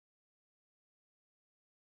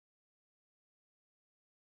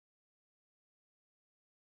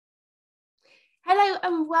Hello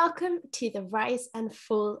and welcome to the Rise and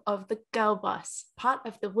Fall of the Girl Boss, part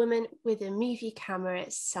of the Women with a Movie Camera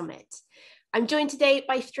Summit. I'm joined today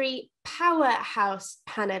by three powerhouse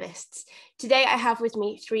panelists. Today I have with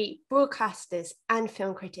me three broadcasters and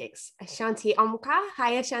film critics. Ashanti Omkar.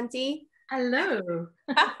 Hi, Ashanti. Hello.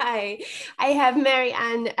 Hi. I have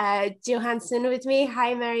MaryAnn Johanson with me.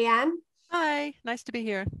 Hi, MaryAnn. Hi, nice to be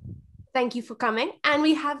here. Thank you for coming. And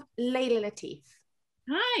we have Leila Latif.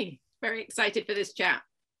 Hi, very excited for this chat.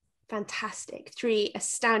 Fantastic. Three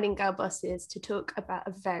astounding girl bosses to talk about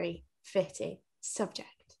a very fitting subject.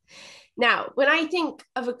 Now, when I think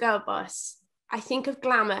of a girl boss, I think of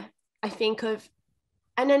glamour. I think of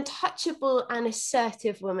an untouchable and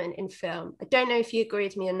assertive woman in film. I don't know if you agree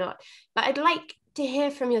with me or not, but I'd like to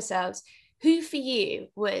hear from yourselves. Who for you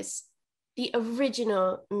was the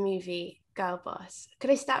original movie girl boss? Could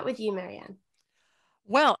I start with you, MaryAnn?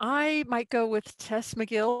 Well, I might go with Tess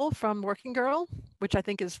McGill from Working Girl, which I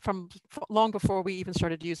think is from long before we even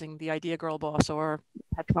started using the idea girl boss or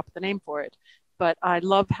had come up with the name for it. But I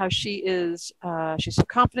love how she is, she's so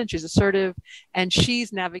confident, she's assertive, and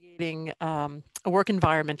she's navigating a work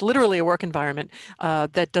environment, literally a work environment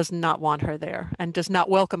that does not want her there and does not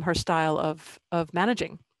welcome her style of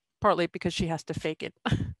managing, partly because she has to fake it.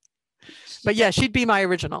 But yeah, she'd be my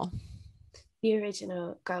original. The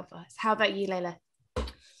original girl boss. How about you, Leila?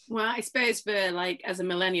 Well, I suppose for as a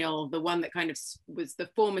millennial, the one that kind of was the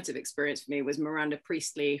formative experience for me was Miranda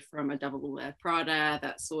Priestley from A Devil Wears Prada,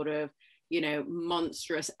 that sort of,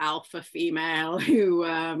 monstrous alpha female who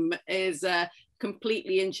is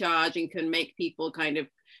completely in charge and can make people kind of,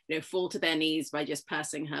 fall to their knees by just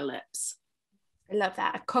pursing her lips. I love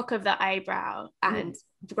that. A cock of the eyebrow and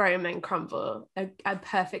grow and crumble. A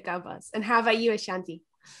perfect girl boss. And how about you, Ashanti?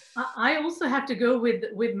 I also have to go with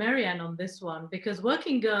MaryAnn on this one, because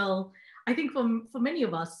Working Girl, I think for many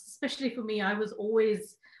of us, especially for me, I was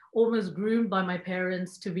always almost groomed by my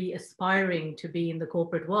parents to be aspiring to be in the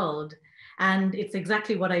corporate world. And it's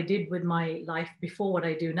exactly what I did with my life before what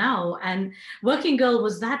I do now. And Working Girl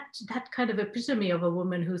was that kind of epitome of a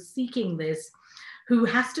woman who's seeking this, who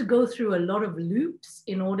has to go through a lot of loops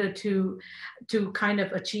in order to kind of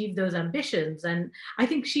achieve those ambitions. And I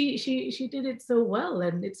think she did it so well.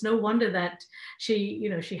 And it's no wonder that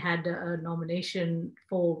she had a nomination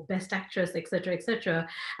for Best Actress, etc.,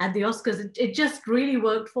 at the Oscars. It just really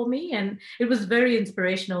worked for me, and it was very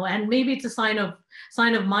inspirational. And maybe it's a sign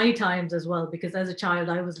of my times as well, because as a child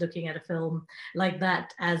I was looking at a film like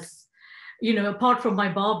that as, apart from my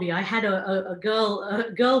Barbie, I had a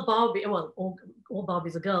girl Barbie. Well, all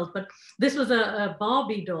Barbies are girls, but this was a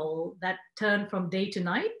Barbie doll that turned from day to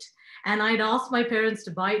night. And I'd asked my parents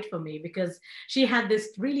to buy it for me because she had this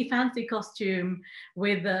really fancy costume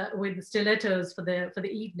with stilettos for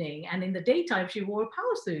the evening, and in the daytime she wore a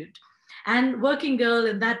power suit. And Working Girl,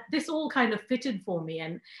 and that this all kind of fitted for me,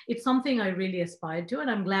 and it's something I really aspired to,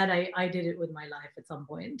 and I'm glad I did it with my life at some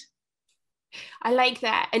point. I like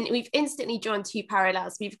that. And we've instantly drawn two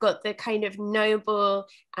parallels. We've got the kind of noble,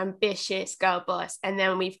 ambitious girl boss, and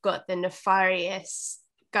then we've got the nefarious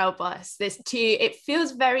girl boss. There's two, it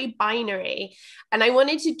feels very binary. And I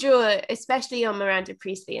wanted to draw, especially on Miranda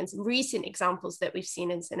Priestley and some recent examples that we've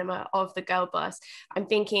seen in cinema of the girl boss. I'm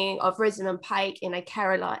thinking of Rosamund Pike in I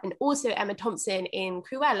Care a Lot, and also Emma Thompson in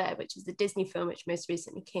Cruella, which is the Disney film which most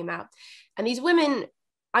recently came out. And these women,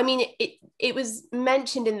 I mean, it was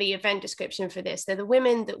mentioned in the event description for this. They're the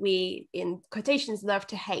women that we, in quotations, love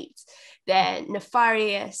to hate. They're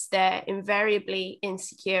nefarious. They're invariably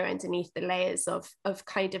insecure underneath the layers of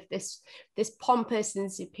kind of this pompous and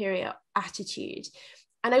superior attitude.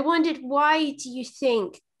 And I wondered, why do you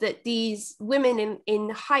think that these women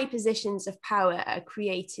in high positions of power are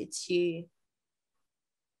created to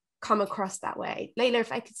come across that way? Leila,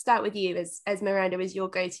 if I could start with you, as Miranda was your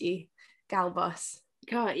go-to gal boss.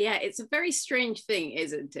 God, yeah, it's a very strange thing,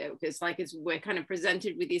 isn't it? Because we're kind of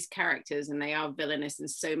presented with these characters and they are villainous in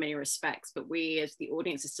so many respects, but we as the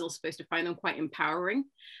audience are still supposed to find them quite empowering.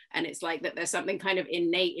 And it's like that there's something kind of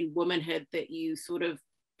innate in womanhood that you sort of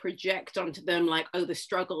project onto them, like, oh, the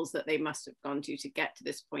struggles that they must have gone to get to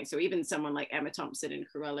this point. So even someone like Emma Thompson in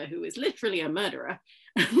Cruella, who is literally a murderer,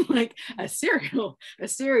 like a serial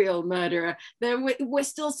murderer, then we're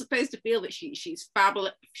still supposed to feel that she's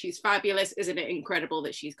fabulous. Isn't it incredible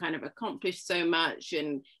that she's kind of accomplished so much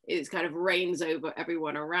and is kind of reigns over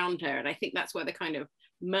everyone around her? And I think that's where the kind of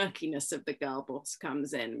murkiness of the girl boss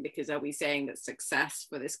comes in, because are we saying that success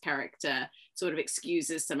for this character sort of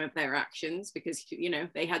excuses some of their actions because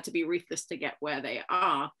they had to be ruthless to get where they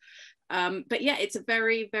are? But yeah, it's a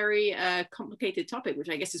very, very complicated topic, which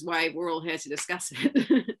I guess is why we're all here to discuss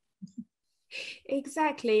it.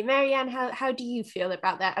 Exactly. MaryAnn, how do you feel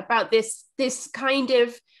about that? About this kind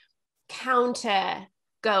of counter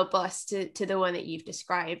girl boss to the one that you've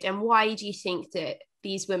described? And why do you think that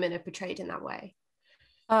these women are portrayed in that way?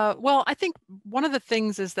 Well, I think one of the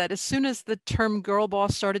things is that as soon as the term girl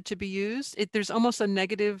boss started to be used, there's almost a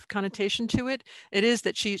negative connotation to it. It is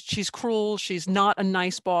that she's cruel, she's not a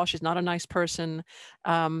nice boss, she's not a nice person.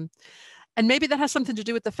 And maybe that has something to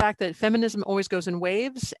do with the fact that feminism always goes in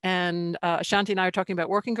waves. And Ashanti and I are talking about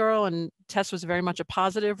Working Girl, and Tess was very much a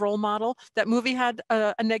positive role model. That movie had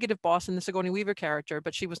a negative boss in the Sigourney Weaver character,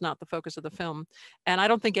 but she was not the focus of the film. And I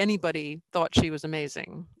don't think anybody thought she was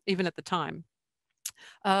amazing, even at the time.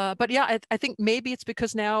 But yeah, I think maybe it's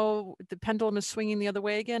because now the pendulum is swinging the other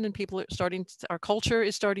way again, and people are our culture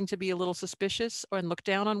is starting to be a little suspicious and look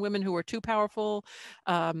down on women who are too powerful,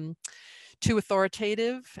 too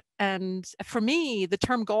authoritative. And for me, the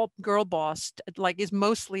term girl boss is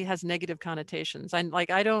mostly has negative connotations.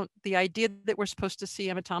 The idea that we're supposed to see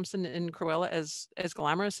Emma Thompson in Cruella as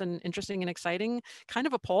glamorous and interesting and exciting kind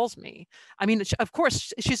of appalls me. I mean, of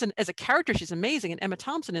course, as a character, she's amazing, and Emma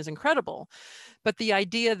Thompson is incredible. But the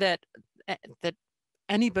idea that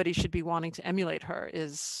anybody should be wanting to emulate her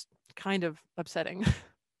is kind of upsetting.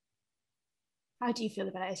 How do you feel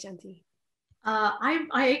about it, Ashanti?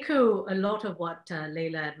 I echo a lot of what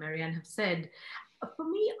Leila and MaryAnn have said. For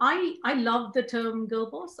me, I love the term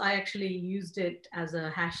girl boss. I actually used it as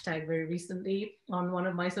a hashtag very recently on one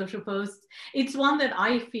of my social posts. It's one that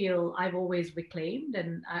I feel I've always reclaimed,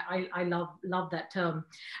 and I love that term.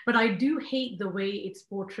 But I do hate the way it's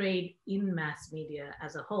portrayed in mass media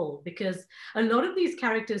as a whole, because a lot of these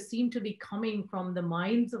characters seem to be coming from the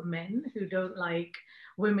minds of men who don't like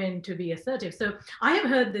women to be assertive. So I have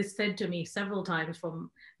heard this said to me several times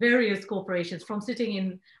from various corporations, from sitting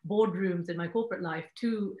in boardrooms in my corporate life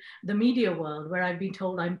to the media world, where I've been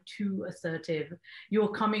told I'm too assertive.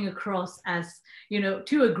 You're coming across as,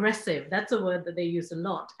 too aggressive. That's a word that they use a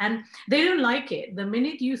lot. And they don't like it. The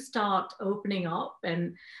minute you start opening up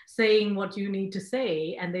and saying what you need to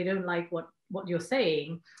say, and they don't like what you're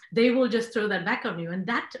saying, they will just throw that back on you. And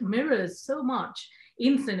that mirrors so much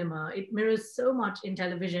in cinema. It mirrors so much in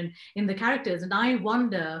television, in the characters. And I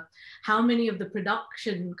wonder how many of the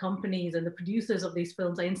production companies and the producers of these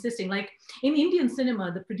films are insisting, like in Indian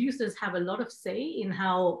cinema, the producers have a lot of say in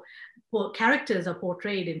how characters are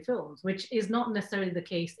portrayed in films, which is not necessarily the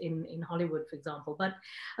case in Hollywood, for example. But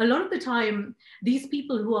a lot of the time, these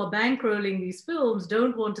people who are bankrolling these films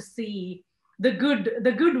don't want to see the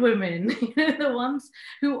good women, the ones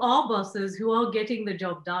who are bosses, who are getting the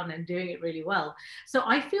job done and doing it really well. So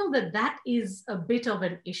I feel that is a bit of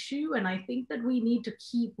an issue, and I think that we need to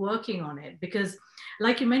keep working on it, because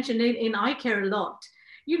like you mentioned in I Care a Lot,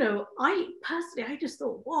 I personally, I just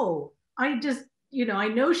thought, whoa, I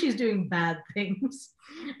know she's doing bad things,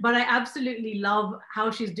 but I absolutely love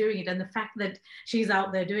how she's doing it and the fact that she's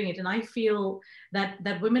out there doing it. And I feel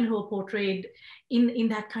that women who are portrayed in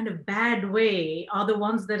that kind of bad way are the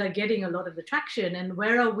ones that are getting a lot of the traction. And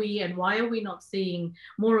where are we, and why are we not seeing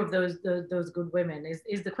more of those good women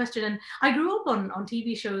is the question. And I grew up on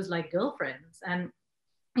TV shows like Girlfriends, and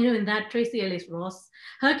in that Tracy Ellis Ross,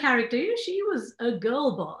 her character, she was a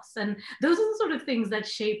girl boss. And those are the sort of things that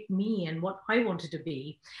shaped me and what I wanted to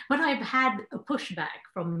be. But I've had a pushback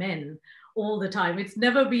from men all the time. It's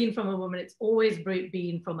never been from a woman. It's always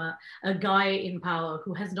been from a guy in power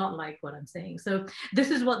who has not liked what I'm saying. So this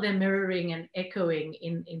is what they're mirroring and echoing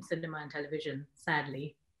in cinema and television,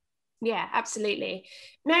 sadly. Yeah, absolutely.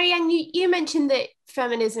 MaryAnn, you mentioned that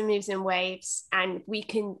feminism moves in waves, and we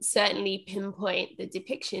can certainly pinpoint the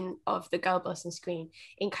depiction of the girl boss on screen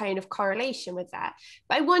in kind of correlation with that.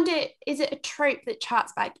 But I wonder, is it a trope that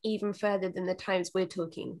charts back even further than the times we're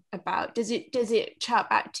talking about? Does it chart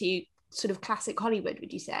back to sort of classic Hollywood,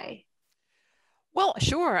 would you say? Well,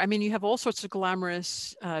 sure. I mean, you have all sorts of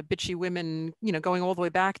glamorous, bitchy women, going all the way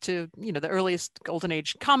back to, the earliest golden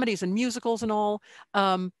age comedies and musicals and all.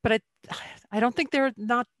 But I don't think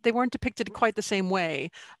they weren't depicted quite the same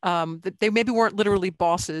way. They maybe weren't literally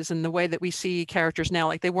bosses in the way that we see characters now.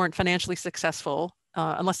 Like, they weren't financially successful,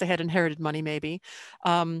 unless they had inherited money, maybe.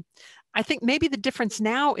 I think maybe the difference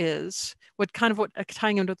now is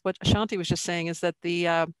tying into what Ashanti was just saying, is that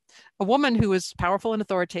a woman who is powerful and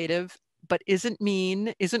authoritative, but isn't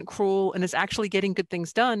mean, isn't cruel, and is actually getting good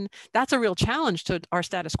things done, that's a real challenge to our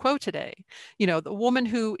status quo today. The woman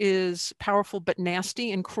who is powerful but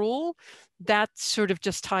nasty and cruel, that sort of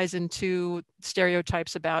just ties into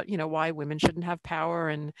stereotypes about, why women shouldn't have power.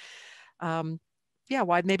 And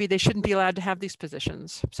why maybe they shouldn't be allowed to have these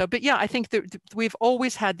positions. So, but yeah, I think that we've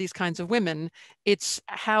always had these kinds of women. It's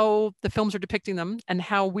how the films are depicting them and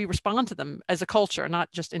how we respond to them as a culture,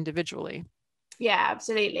 not just individually. Yeah,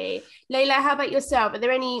 absolutely. Leila, how about yourself? Are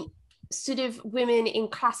there any sort of women in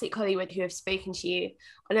classic Hollywood who have spoken to you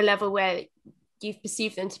on a level where you've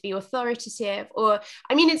perceived them to be authoritative? Or,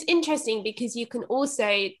 I mean, it's interesting because you can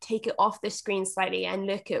also take it off the screen slightly and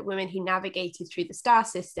look at women who navigated through the star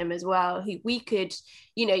system as well, who we could,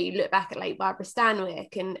 you know, you look back at like Barbara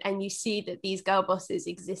Stanwyck and you see that these girl bosses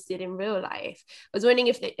existed in real life. I was wondering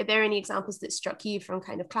if there are any examples that struck you from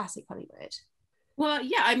kind of classic Hollywood. Well,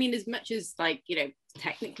 yeah, I mean, as much as like, you know,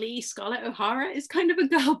 technically Scarlett O'Hara is kind of a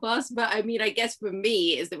girl boss, but I mean, I guess for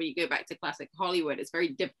me is that when you go back to classic Hollywood, it's very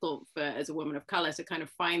difficult for, as a woman of color, to kind of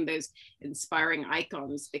find those inspiring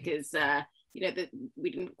icons because, you know, that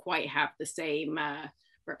we didn't quite have the same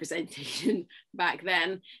representation back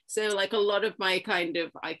then. So like a lot of my kind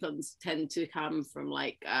of icons tend to come from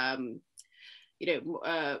like, you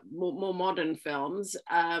know, more modern films.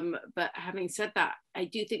 But having said that, I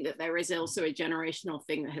do think that there is also a generational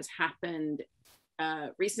thing that has happened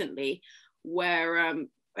recently where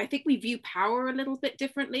I think we view power a little bit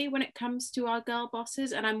differently when it comes to our girl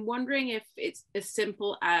bosses. And I'm wondering if it's as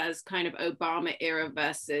simple as kind of Obama era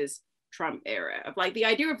versus Trump era, of like the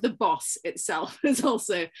idea of the boss itself has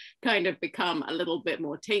also kind of become a little bit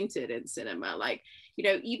more tainted in cinema. Like, you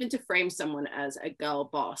know, even to frame someone as a girl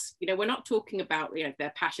boss, you know, we're not talking about, you know,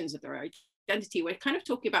 their passions or their identity. We're kind of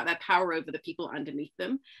talking about their power over the people underneath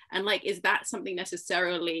them. And like, is that something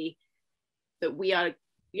necessarily that we are,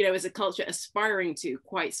 you know, as a culture aspiring to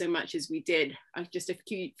quite so much as we did just a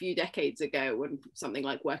few decades ago when something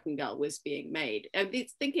like Working Girl was being made? And I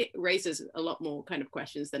think it raises a lot more kind of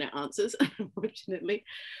questions than it answers, unfortunately.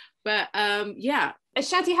 But yeah.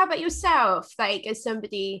 Ashanti, how about yourself? Like, as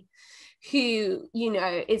somebody who, you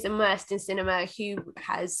know, is immersed in cinema, who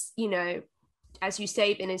has, you know, as you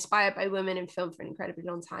say, been inspired by women in film for an incredibly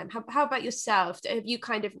long time. How about yourself? Have you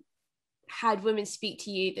kind of had women speak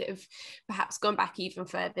to you that have perhaps gone back even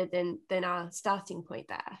further than our starting point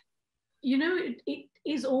there? You know, it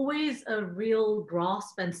is always a real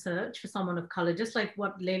grasp and search for someone of color, just like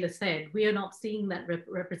what Leila said. We are not seeing that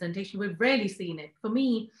representation. We've rarely seen it. For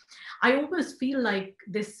me, I almost feel like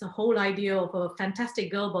this whole idea of a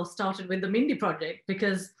fantastic girl boss started with the Mindy Project,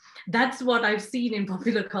 because that's what I've seen in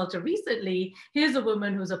popular culture recently. Here's a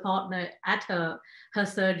woman who's a partner at her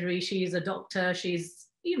surgery. She's a doctor. She's,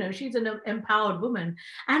 you know, she's an empowered woman.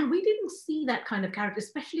 And we didn't see that kind of character,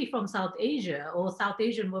 especially from South Asia or South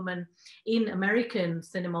Asian women in American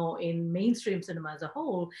cinema or in mainstream cinema as a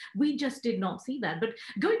whole. We just did not see that. But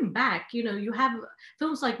going back, you know, you have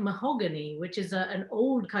films like Mahogany, which is an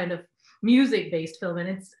old kind of music-based film, and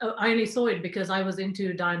it's I only saw it because I was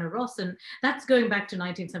into Diana Ross, and that's going back to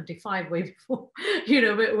 1975, way before, you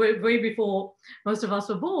know, way before most of us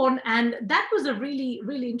were born. And that was a really,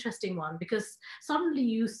 really interesting one, because suddenly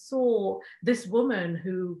you saw this woman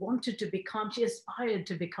who wanted to become, she aspired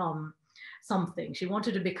to become something. She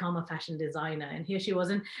wanted to become a fashion designer, and here she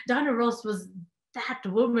was. And Diana Ross was that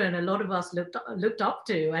woman a lot of us looked up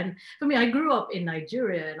to. And for me, I grew up in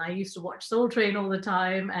Nigeria and I used to watch Soul Train all the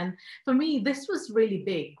time. And for me, this was really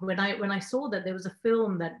big when I saw that there was a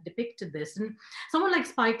film that depicted this. And someone like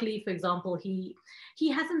Spike Lee, for example, he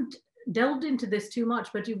hasn't delved into this too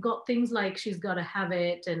much, but you've got things like She's Gotta Have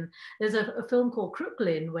It, and there's a film called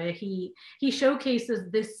Crooklyn where he showcases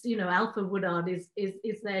this, you know, Alpha Woodard is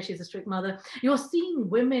there, she's a strict mother. You're seeing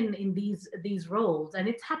women in these roles, and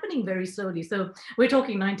it's happening very slowly. So we're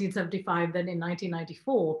talking 1975, then in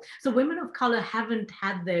 1994. So women of color haven't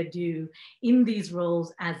had their due in these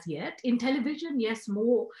roles as yet. In television, yes,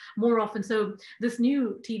 more often. So this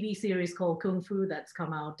new TV series called Kung Fu that's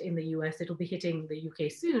come out in the US, it'll be hitting the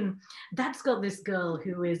UK soon. That's got this girl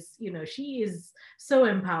who is, you know, she is so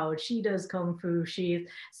empowered. She does Kung Fu. She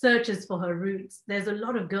searches for her roots. There's a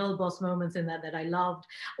lot of girl boss moments in that I loved.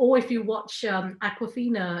 Or if you watch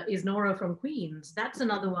Awkwafina is Nora from Queens, that's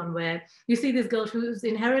another one where you see this girl who's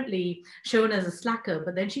inherently shown as a slacker,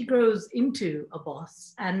 but then she grows into a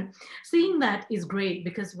boss. And seeing that is great,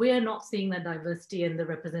 because we're not seeing that diversity and the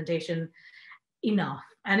representation enough.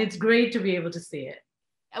 And it's great to be able to see it.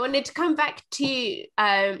 I wanted to come back to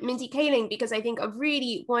Mindy Kaling, because I think a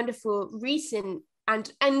really wonderful recent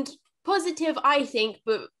and positive, I think,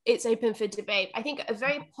 but it's open for debate. I think a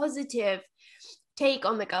very positive take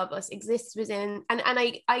on the girl boss exists within, and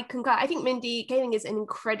I concur. I think Mindy Kaling is an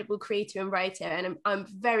incredible creator and writer, and I'm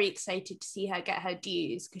very excited to see her get her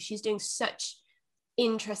dues, because she's doing such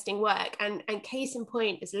interesting work. And case in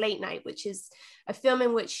point is Late Night, which is a film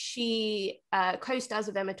in which she co-stars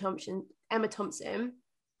with Emma Thompson Emma Thompson.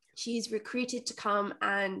 She's recruited to come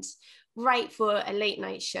and write for a late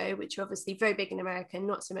night show, which are obviously very big in America,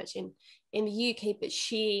 not so much in the UK, but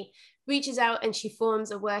she reaches out and she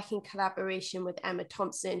forms a working collaboration with Emma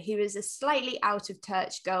Thompson, who is a slightly out of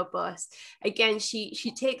touch girl boss. Again, she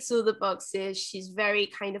ticks all the boxes. She's very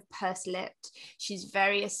kind of pursed-lipped. She's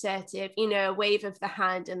very assertive, you know, a wave of the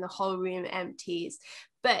hand and the whole room empties.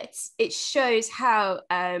 But it shows how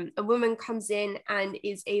a woman comes in and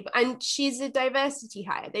is able, and she's a diversity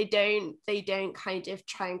hire. They don't kind of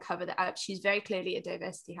try and cover that up. She's very clearly a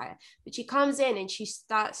diversity hire, but she comes in and she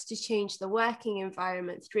starts to change the working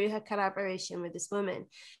environment through her collaboration with this woman.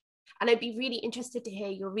 And I'd be really interested to hear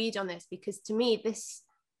your read on this, because to me, this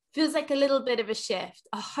feels like a little bit of a shift,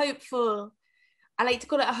 a hopeful, I like to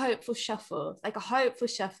call it a hopeful shuffle, like a hopeful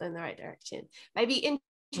shuffle in the right direction. I'd be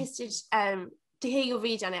interested to hear your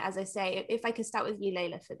read on it, as I say, if I could start with you,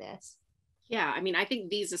 Leila, for this. Yeah, I mean, I think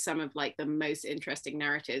these are some of like the most interesting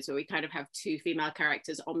narratives where we kind of have two female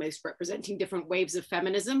characters almost representing different waves of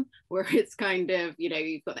feminism, where it's kind of, you know,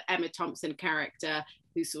 you've got the Emma Thompson character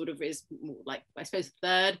who sort of is more like, I suppose,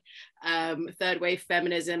 third wave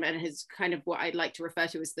feminism, and has kind of what I'd like to refer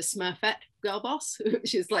to as the Smurfette girl boss,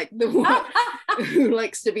 which is like the one who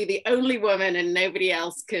likes to be the only woman and nobody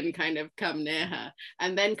else can kind of come near her.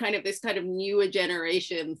 And then kind of this kind of newer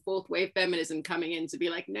generation, fourth wave feminism coming in to be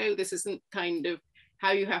like, no, this isn't kind of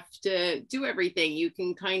how you have to do everything. You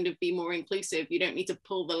can kind of be more inclusive. You don't need to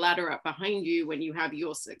pull the ladder up behind you when you have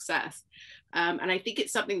your success. And I think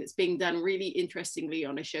it's something that's being done really interestingly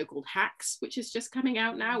on a show called Hacks, which is just coming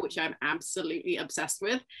out now, which I'm absolutely obsessed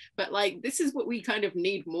with. But like, this is what we kind of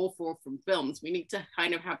need more from films. We need to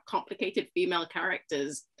kind of have complicated female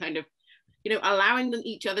characters, kind of, you know, allowing them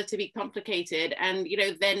each other to be complicated and, you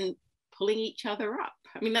know, then pulling each other up.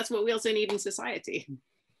 I mean, that's what we also need in society.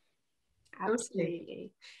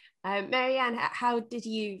 Absolutely. MaryAnn, how did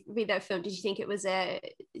you read that film? Did you think it was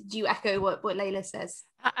do you echo what Leila says?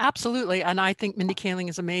 Absolutely. And I think Mindy Kaling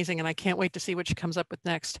is amazing, and I can't wait to see what she comes up with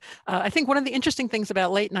next. I think one of the interesting things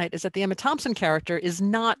about Late Night is that the Emma Thompson character is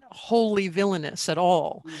not wholly villainous at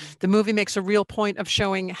all. The movie makes a real point of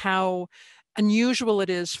showing how unusual it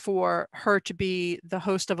is for her to be the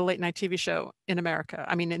host of a late night TV show in America.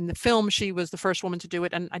 I mean, in the film, she was the first woman to do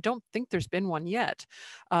it, and I don't think there's been one yet.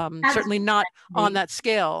 Certainly not on that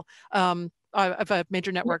scale of a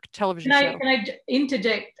major network television show. Can I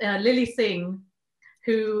interject? Lily Singh,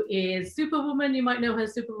 who is Superwoman, you might know her,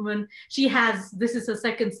 Superwoman. She has, this is her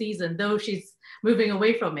second season, though she's moving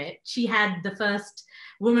away from it. She had the first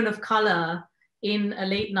woman of color in a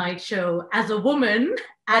late night show as a woman,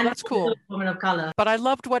 and that's cool. A woman of color. But I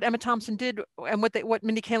loved what Emma Thompson did and what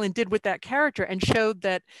Mindy Kaling did with that character, and showed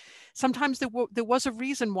that sometimes there was a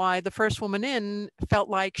reason why the first woman in felt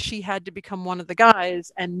like she had to become one of the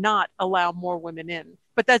guys and not allow more women in.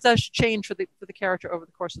 But that does change for the character over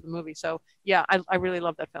the course of the movie. So yeah, I really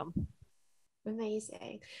love that film.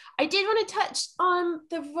 Amazing. I did want to touch on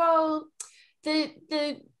the role,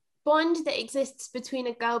 the bond that exists between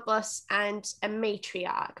a girl boss and a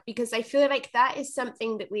matriarch, because I feel like that is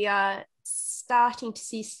something that we are starting to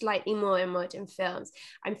see slightly more in modern films.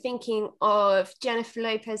 I'm thinking of Jennifer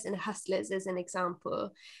Lopez in Hustlers as an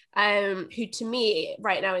example, who to me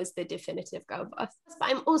right now is the definitive girl boss. But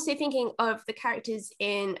I'm also thinking of the characters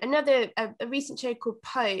in a recent show called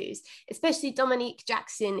Pose, especially Dominique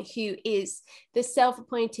Jackson, who is the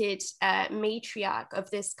self-appointed matriarch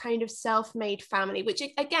of this kind of self-made family, which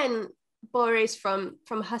again borrows from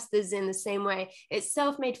Hustlers in the same way. It's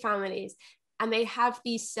self-made families, and they have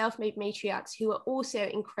these self-made matriarchs who are also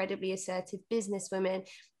incredibly assertive businesswomen.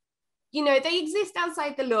 You know, they exist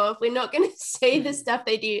outside the law. We're not going to say the stuff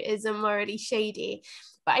they do isn't morally shady.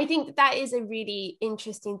 But I think that is a really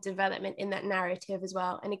interesting development in that narrative as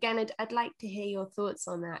well. And again, I'd like to hear your thoughts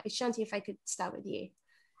on that. Ashanti, if I could start with you.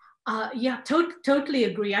 Yeah, totally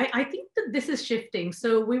agree. I think that this is shifting.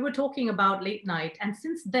 So we were talking about Late Night, and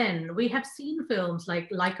since then we have seen films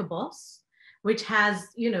like a Boss, which has,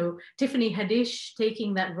 you know, Tiffany Haddish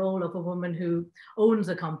taking that role of a woman who owns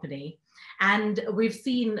a company. And we've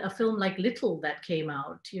seen a film like Little that came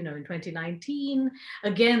out, you know, in 2019.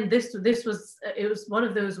 Again, it was one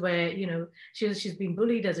of those where, you know, she's been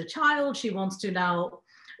bullied as a child. She wants to now,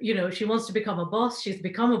 you know, she wants to become a boss. She's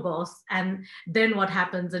become a boss. And then what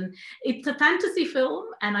happens? And it's a fantasy film,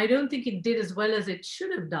 and I don't think it did as well as it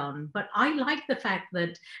should have done. But I like the fact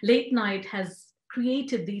that Late Night has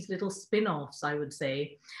created these little spin-offs, I would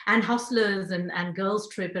say, and Hustlers and Girls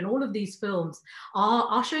Trip and all of these films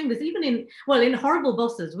are showing this. Even in Horrible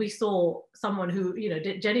Bosses, we saw someone who, you know,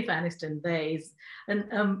 Jennifer Aniston there is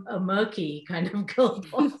a murky kind of girl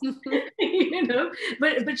boss. you know,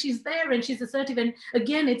 but she's there and she's assertive. And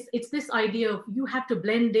again, it's this idea of you have to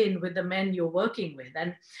blend in with the men you're working with.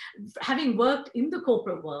 And having worked in the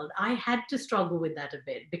corporate world, I had to struggle with that a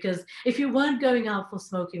bit, because if you weren't going out for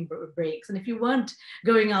smoking breaks, and if you weren't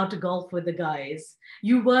going out to golf with the guys,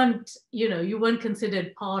 you weren't, you know, you weren't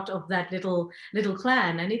considered part of that little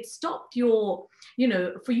clan. And it stopped your, you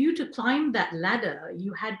know, for you to climb that ladder,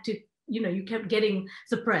 you had to, you know, you kept getting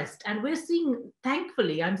suppressed. And we're seeing,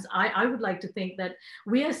 thankfully, I would like to think that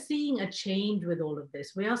we are seeing a change with all of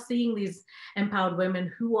this. We are seeing these empowered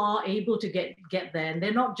women who are able to get there. And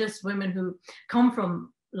they're not just women who come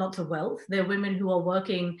from lots of wealth. They're women who are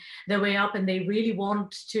working their way up, and they really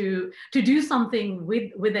want to do something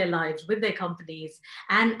with their lives, with their companies,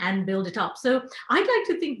 and build it up. So I'd like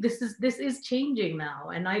to think this is changing now.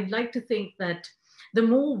 And I'd like to think that the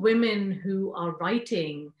more women who are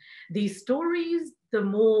writing these stories, the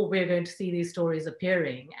more we're going to see these stories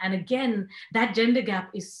appearing. And again, that gender gap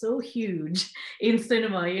is so huge in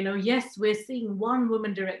cinema. You know, yes, we're seeing one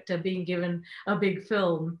woman director being given a big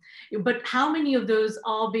film, but how many of those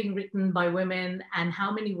are being written by women, and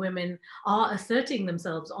how many women are asserting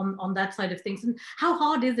themselves on that side of things? And how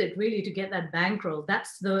hard is it really to get that bankroll?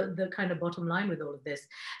 That's the kind of bottom line with all of this.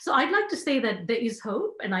 So I'd like to say that there is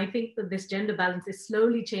hope, and I think that this gender balance is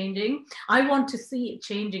slowly changing. I want to see it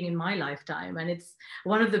changing in my lifetime, and it's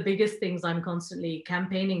one of the biggest things I'm constantly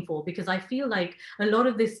campaigning for, because I feel like a lot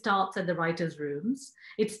of this starts at the writers' rooms.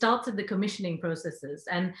 It starts at the commissioning processes.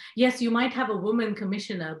 And yes, you might have a woman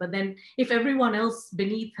commissioner, but then if everyone else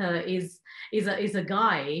beneath her is a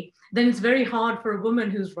guy, then it's very hard for a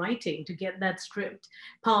woman who's writing to get that script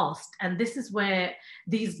passed. And this is where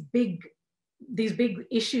these big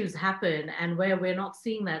issues happen, and where we're not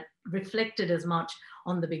seeing that reflected as much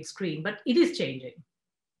on the big screen. But it is changing.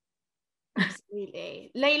 Absolutely.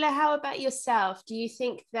 Leila, how about yourself? Do you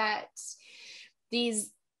think that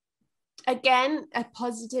these, again, a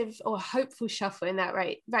positive or hopeful shuffle in that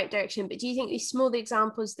right direction, but do you think these small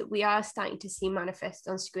examples that we are starting to see manifest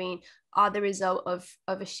on screen are the result of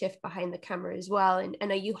a shift behind the camera as well? And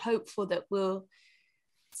are you hopeful that we'll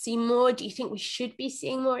see more? Do you think we should be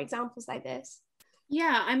seeing more examples like this?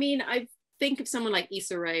 Yeah, I mean, I think of someone like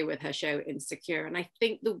Issa Rae with her show Insecure, and I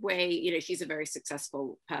think the way, you know, she's a very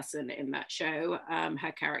successful person in that show,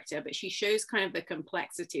 her character, but she shows kind of the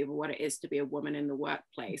complexity of what it is to be a woman in the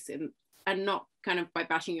workplace, and not kind of by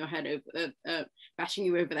bashing you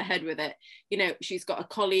over the head with it. You know, she's got a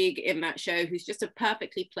colleague in that show who's just a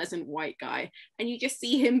perfectly pleasant white guy, and you just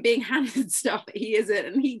see him being handed stuff that he isn't,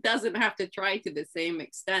 and he doesn't have to try to the same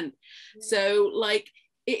extent. So like,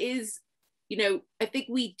 it is, you know, I think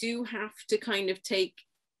we do have to kind of take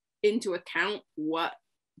into account what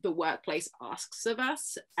the workplace asks of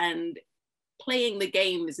us, and playing the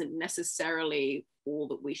game isn't necessarily all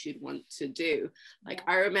that we should want to do. Like,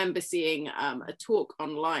 I remember seeing a talk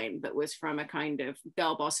online that was from a kind of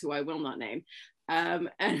girl boss who I will not name,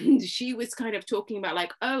 and she was kind of talking about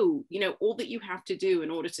like, oh, you know, all that you have to do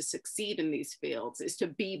in order to succeed in these fields is to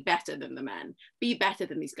be better than the men, be better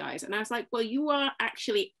than these guys. And I was like, well, you are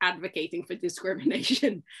actually advocating for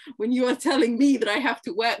discrimination when you are telling me that I have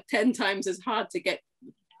to work 10 times as hard to get,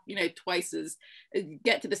 you know,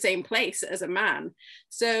 get to the same place as a man.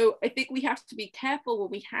 So I think we have to be careful when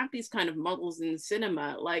we have these kind of models in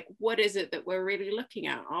cinema. Like, what is it that we're really looking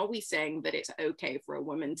at? Are we saying that it's okay for a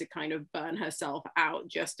woman to kind of burn herself out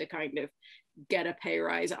just to kind of get a pay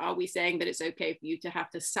rise? Are we saying that it's okay for you to have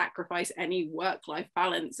to sacrifice any work-life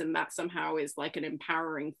balance, and that somehow is like an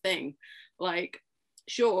empowering thing? Like,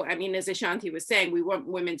 sure, I mean, as Ashanti was saying, we want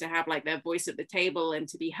women to have like their voice at the table and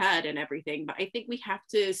to be heard and everything, but I think we have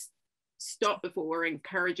to stop before we're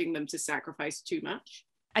encouraging them to sacrifice too much.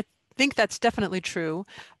 I think that's definitely true.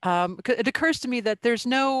 It occurs to me that there's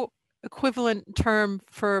no equivalent term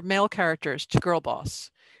for male characters to girl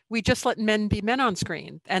boss. We just let men be men on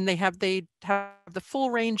screen, and they have the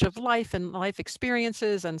full range of life and life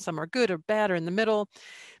experiences, and some are good or bad or in the middle,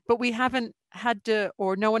 but we haven't had to,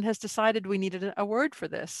 or no one has decided we needed a word for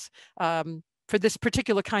this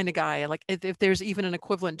particular kind of guy, like if there's even an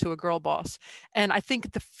equivalent to a girl boss. And I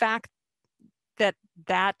think the fact that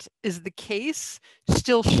that is the case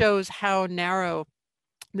still shows how narrow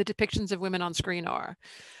the depictions of women on screen are.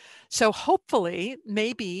 So hopefully,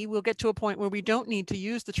 maybe we'll get to a point where we don't need to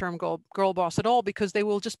use the term girl boss at all, because they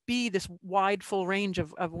will just be this wide, full range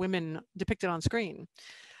of women depicted on screen.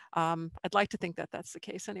 I'd like to think that that's the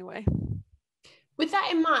case anyway. With that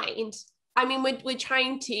in mind, I mean, we're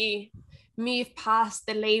trying to move past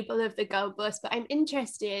the label of the girl boss, but I'm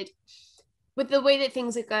interested with the way that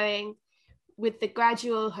things are going. with the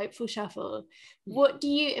gradual hopeful shuffle, what do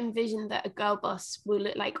you envision that a girl boss will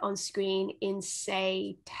look like on screen in,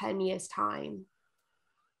 say, 10 years time?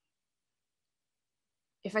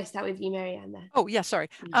 If I start with you, MaryAnn, there. Oh, yeah, sorry.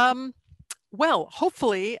 Well,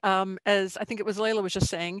 hopefully, as I think it was Leila was just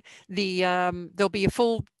saying, there'll be a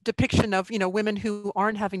full depiction of, women who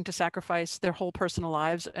aren't having to sacrifice their whole personal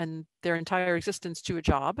lives and their entire existence to a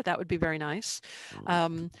job. That would be very nice.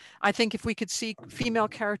 I think if we could see female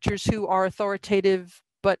characters who are authoritative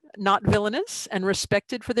but not villainous and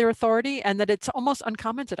respected for their authority, and that it's almost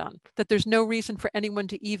uncommented on, that there's no reason for anyone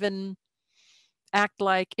to even act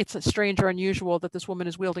like it's a strange or unusual that this woman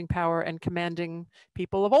is wielding power and commanding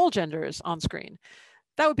people of all genders on screen.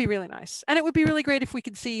 That would be really nice. And it would be really great if we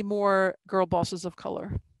could see more girl bosses of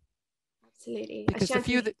color. Absolutely. Because the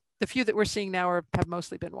few that we're seeing now have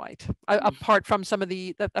mostly been white, apart from some of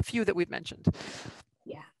a few that we've mentioned.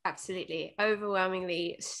 Yeah, absolutely.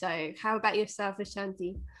 Overwhelmingly so. How about yourself,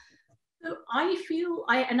 Ashanti? So I feel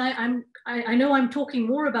I know I'm talking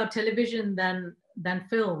more about television than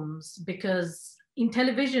films, because in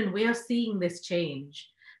television we are seeing this change.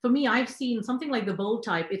 For me, I've seen something like The Bold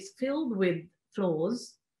Type. It's filled with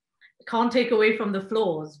flaws. Can't take away from the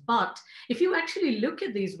flaws, but if you actually look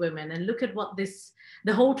at these women and look at what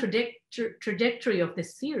the whole trajectory of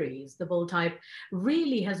this series, The Bold Type,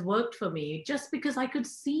 really has worked for me, just because I could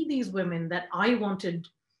see these women that I wanted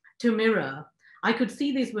to mirror. I could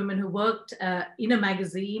see these women who worked in a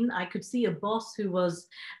magazine. I could see a boss who was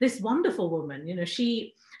this wonderful woman.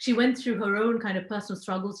 She went through her own kind of personal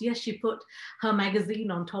struggles. Yes, she put her magazine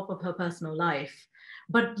on top of her personal life,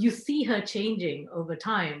 but you see her changing over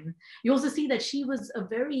time. You also see that she was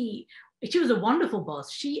a wonderful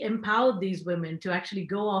boss. She empowered these women to actually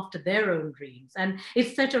go after their own dreams. And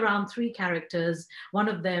it's set around 3 characters. One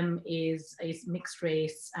of them is a mixed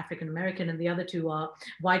race African-American, and the other 2 are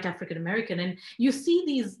white African-American. And you see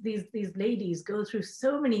these ladies go through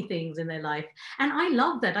so many things in their life. And I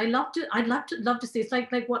love that. I'd love to see, it's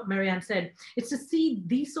like what MaryAnn said, it's to see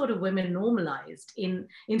these sort of women normalized in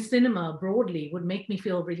cinema broadly would make me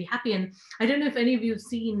feel really happy. And I don't know if any of you have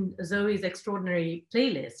seen Zoe's Extraordinary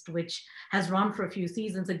Playlist, which has run for a few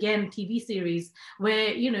seasons, again, TV series,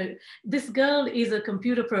 where, this girl is a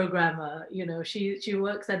computer programmer. She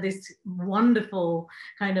works at this wonderful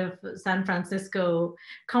kind of San Francisco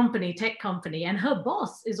tech company, and her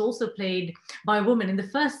boss is also played by a woman in the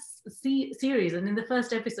first series. And in the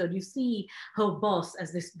first episode, you see her boss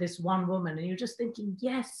as this one woman, and you're just thinking,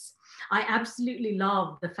 yes, I absolutely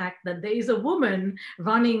love the fact that there is a woman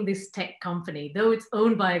running this tech company. Though it's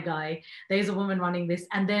owned by a guy, there's a woman running this.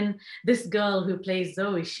 And then this girl who plays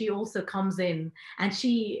Zoe, she also comes in, and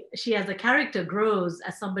she as a character grows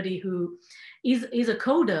as somebody who is a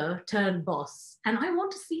coder turned boss. And I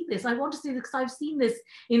want to see this. I want to see this because I've seen this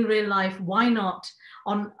in real life. Why not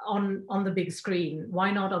on the big screen?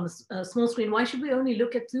 Why not on the small screen? Why should we only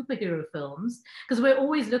look at superhero films? Because we're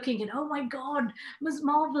always looking at, oh my God, Ms.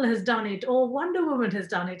 Marvel has done it, or Wonder Woman has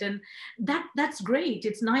done it. And that's great.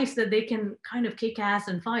 It's nice that they can kind of kick ass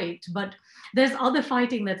and fight, but there's other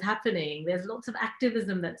fighting that's happening. There's lots of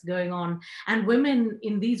activism that's going on. And women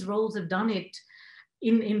in these roles have done it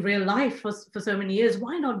in real life for so many years.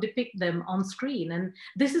 Why not depict them on screen? And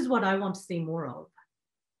this is what I want to see more of.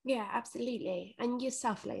 Yeah, absolutely. And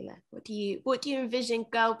yourself, Leila, what do you envision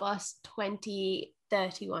Girl Boss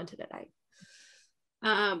 2031 to look like?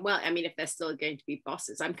 Well, I mean, if they're still going to be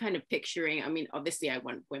bosses, I'm kind of picturing, obviously I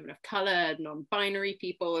want women of color, non-binary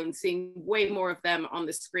people, and seeing way more of them on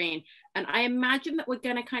the screen. And I imagine that we're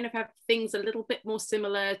going to kind of have things a little bit more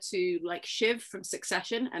similar to like Shiv from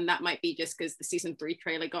Succession. And that might be just because the season 3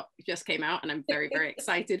 trailer just came out, and I'm very, very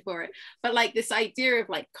excited for it. But like this idea of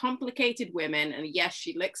like complicated women, and yes,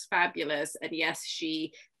 she looks fabulous, and yes,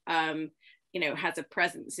 she has a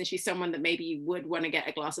presence, and she's someone that maybe you would want to get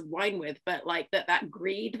a glass of wine with, but like that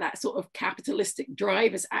greed, that sort of capitalistic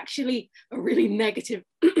drive is actually a really negative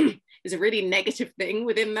is a really negative thing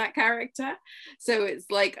within that character. So it's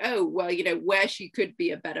like, oh well, where she could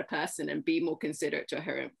be a better person and be more considerate to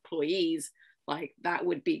her employees, like that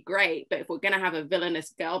would be great. But if we're going to have a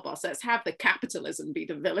villainous girl boss, let's have the capitalism be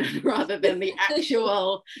the villain rather than the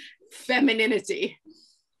actual femininity.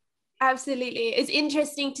 Absolutely. It's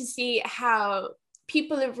interesting to see how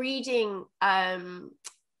people are reading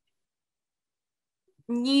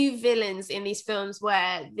new villains in these films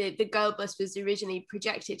where the girl boss was originally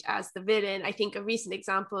projected as the villain. I think a recent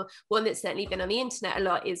example, one that's certainly been on the internet a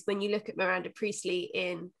lot, is when you look at Miranda Priestley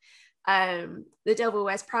in The Devil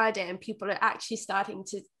Wears Prada, and people are actually starting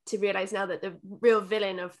to to realize now that the real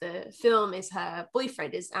villain of the film is her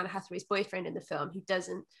boyfriend, is Anne Hathaway's boyfriend in the film, who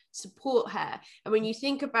doesn't support her. And when you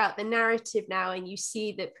think about the narrative now, and you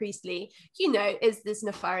see that Priestley, you know, is this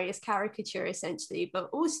nefarious caricature essentially, but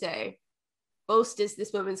also bolsters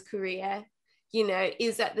this woman's career, you know,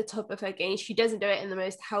 is at the top of her game. She doesn't do it in the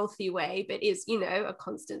most healthy way, but is, you know, a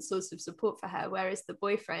constant source of support for her, whereas the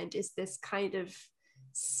boyfriend is this kind of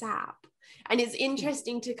sap. And it's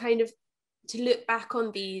interesting to kind of to look back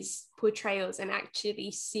on these portrayals and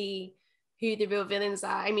actually see who the real villains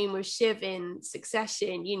are. I mean, with Shiv in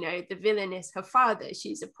Succession, you know, the villain is her father.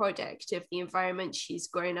 She's a product of the environment she's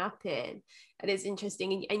grown up in. And it's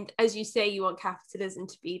interesting. And as you say, you want capitalism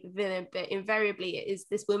to be the villain, but invariably it is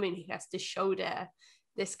this woman who has to shoulder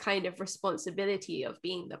this kind of responsibility of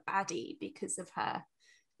being the baddie because of her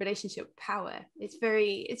relationship with power. It's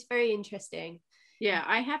very interesting. Yeah,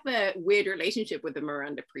 I have a weird relationship with the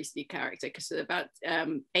Miranda Priestley character, because about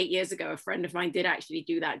 8 years ago, a friend of mine did actually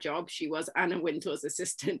do that job. She was Anna Wintour's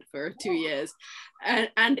assistant for 2 years,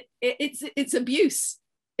 and it's abuse.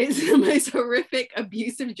 It's the most horrific,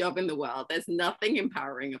 abusive job in the world. There's nothing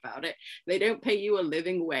empowering about it. They don't pay you a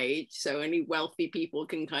living wage, so only wealthy people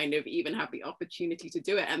can kind of even have the opportunity to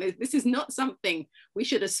do it. And this is not something we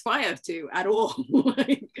should aspire to at all.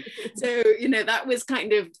 So, you know, that was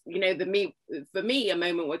kind of, you know, for me, a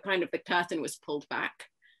moment where kind of the curtain was pulled back,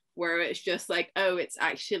 where it's just like, oh, it's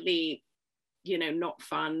actually, you know, not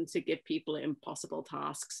fun to give people impossible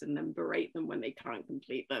tasks and then berate them when they can't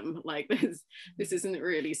complete them. Like this isn't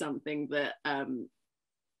really something that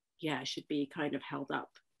should be kind of held up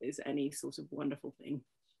as any sort of wonderful thing.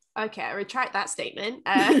 Okay, I retract that statement.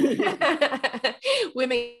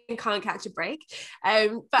 Women can't catch a break.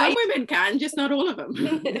 But some women can, just not all of them.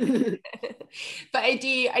 But I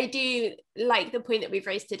do like the point that we've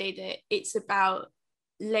raised today, that it's about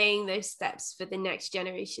laying those steps for the next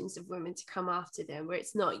generations of women to come after them, where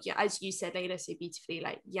it's not, as you said, Leila, so beautifully,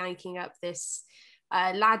 like yanking up this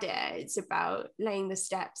ladder. It's about laying the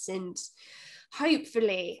steps, and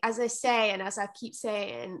hopefully, as I say, and as I keep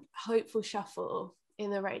saying, hopeful shuffle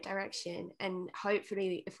in the right direction. And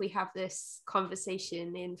hopefully, if we have this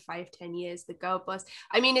conversation in 5-10 years, the girl boss,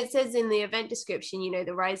 I mean, it says in the event description, you know,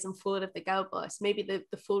 the rise and fall of the girl boss, maybe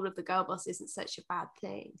the fall of the girl boss isn't such a bad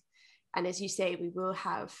thing. And as you say, we will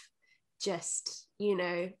have just, you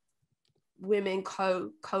know, women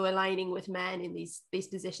co-aligning with men in these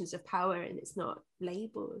positions of power, and it's not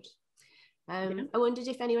labeled. I wondered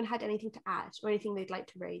if anyone had anything to add or anything they'd like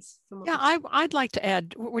to raise. I'd like to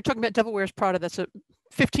add, we're talking about Devil Wears Prada. That's a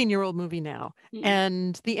 15-year-old movie now. Mm-hmm.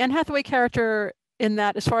 And the Anne Hathaway character in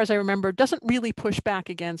that, as far as I remember, doesn't really push back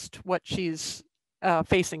against what she's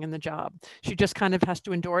facing in the job. She just kind of has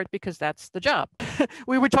to endure it because that's the job.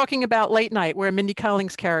 We were talking about Late Night, where Mindy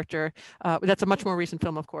Kaling's character, that's a much more recent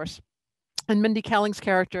film, of course, and Mindy Kaling's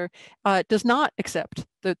character does not accept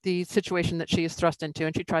the situation that she is thrust into,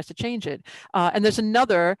 and she tries to change it. And there's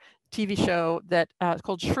another TV show that is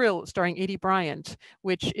called Shrill, starring Edie Bryant,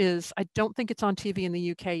 which is, I don't think it's on TV in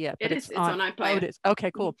the UK yet, but it's on iPlayer. Oh, it is.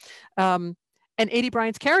 Okay, cool. And Edie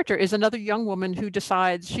Bryant's character is another young woman who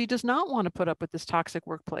decides she does not want to put up with this toxic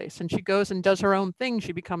workplace. And she goes and does her own thing.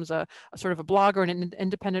 She becomes a sort of a blogger and an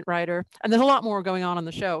independent writer. And there's a lot more going on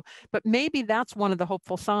the show. But maybe that's one of the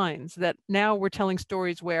hopeful signs, that now we're telling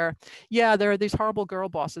stories where, yeah, there are these horrible girl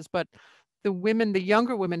bosses, but the women, the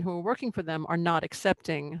younger women who are working for them, are not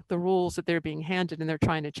accepting the rules that they're being handed, and they're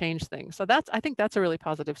trying to change things. So I think that's a really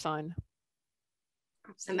positive sign.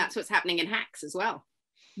 And that's what's happening in Hacks as well.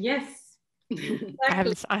 Yes.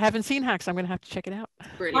 I haven't seen Hacks. I'm going to have to check it out.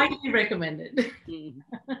 Highly recommended.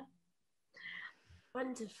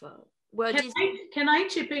 Wonderful. Well, can I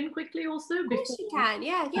chip in quickly also? Of course you can.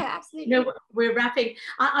 Yeah, absolutely. You know, we're wrapping.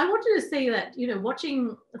 I wanted to say that, you know,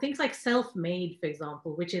 watching things like Self-Made, for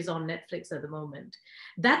example, which is on Netflix at the moment,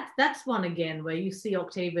 that's one again where you see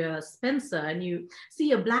Octavia Spencer and you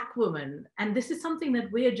see a Black woman, and this is something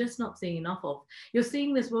that we're just not seeing enough of. You're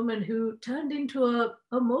seeing this woman who turned into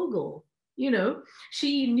a mogul. You know,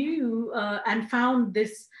 she knew and found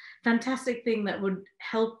this fantastic thing that would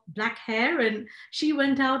help Black hair, and she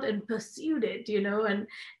went out and pursued it, you know, and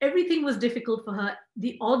everything was difficult for her.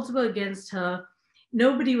 The odds were against her.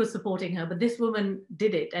 Nobody was supporting her, but this woman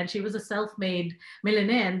did it, and she was a self-made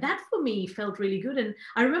millionaire, and that for me felt really good. And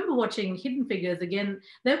I remember watching Hidden Figures again.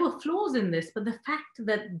 There were flaws in this, but the fact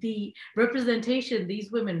that the representation these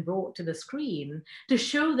women brought to the screen to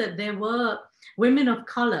show that there were women of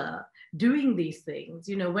color doing these things,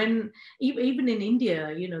 you know, when even in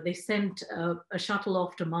India, you know, they sent a shuttle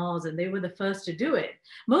off to Mars, and they were the first to do it.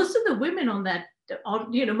 Most of the women on that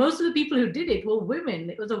most of the people who did it were women.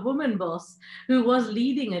 It was a woman boss who was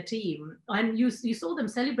leading a team, and you saw them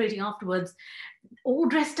celebrating afterwards, all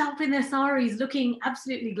dressed up in their saris, looking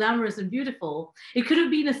absolutely glamorous and beautiful. It could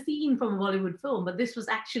have been a scene from a Bollywood film, but this was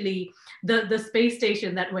actually the space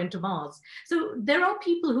station that went to Mars. So there are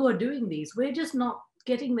people who are doing these. We're just not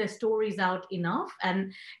getting their stories out enough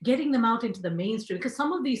and getting them out into the mainstream, because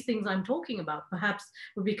some of these things I'm talking about perhaps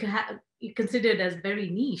would be considered as very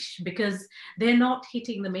niche because they're not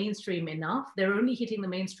hitting the mainstream enough. They're only hitting the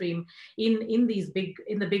mainstream in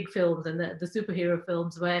the big films and the superhero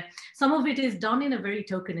films, where some of it is done in a very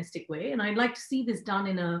tokenistic way, and I'd like to see this done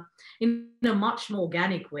in a much more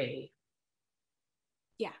organic way.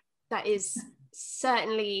 Yeah, that is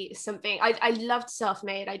certainly something. I loved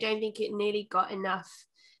Self-Made. I don't think it nearly got enough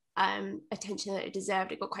attention that it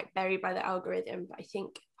deserved. It got quite buried by the algorithm, but I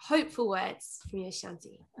think hopeful words from you,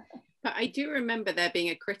 Ashanti. But I do remember there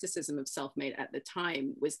being a criticism of Self-Made at the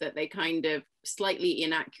time, was that they kind of slightly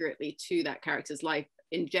inaccurately to that character's life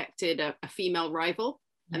injected a female rival.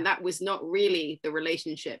 Yeah. And that was not really the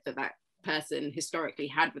relationship that person historically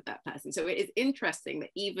had with that person. So it is interesting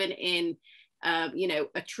that even in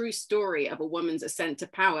a true story of a woman's ascent to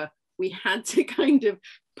power, we had to kind of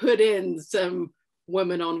put in some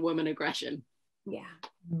woman on woman aggression. Yeah.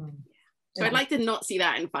 So I'd like to not see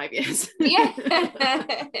that in 5 years. Yeah.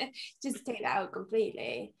 Just take that out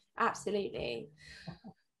completely. Absolutely.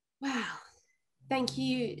 Wow. Thank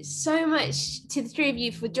you so much to the three of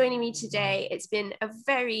you for joining me today. It's been a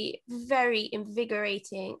very, very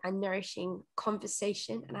invigorating and nourishing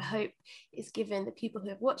conversation, and I hope it's given the people who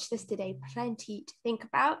have watched this today plenty to think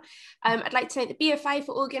about. I'd like to thank the BFI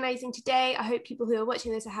for organising today. I hope people who are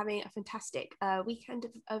watching this are having a fantastic weekend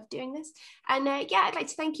of doing this. And I'd like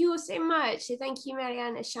to thank you all so much. So thank you,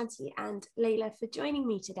 MaryAnn, Ashanti, and Leila for joining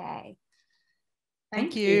me today.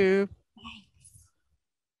 Thank you. Bye.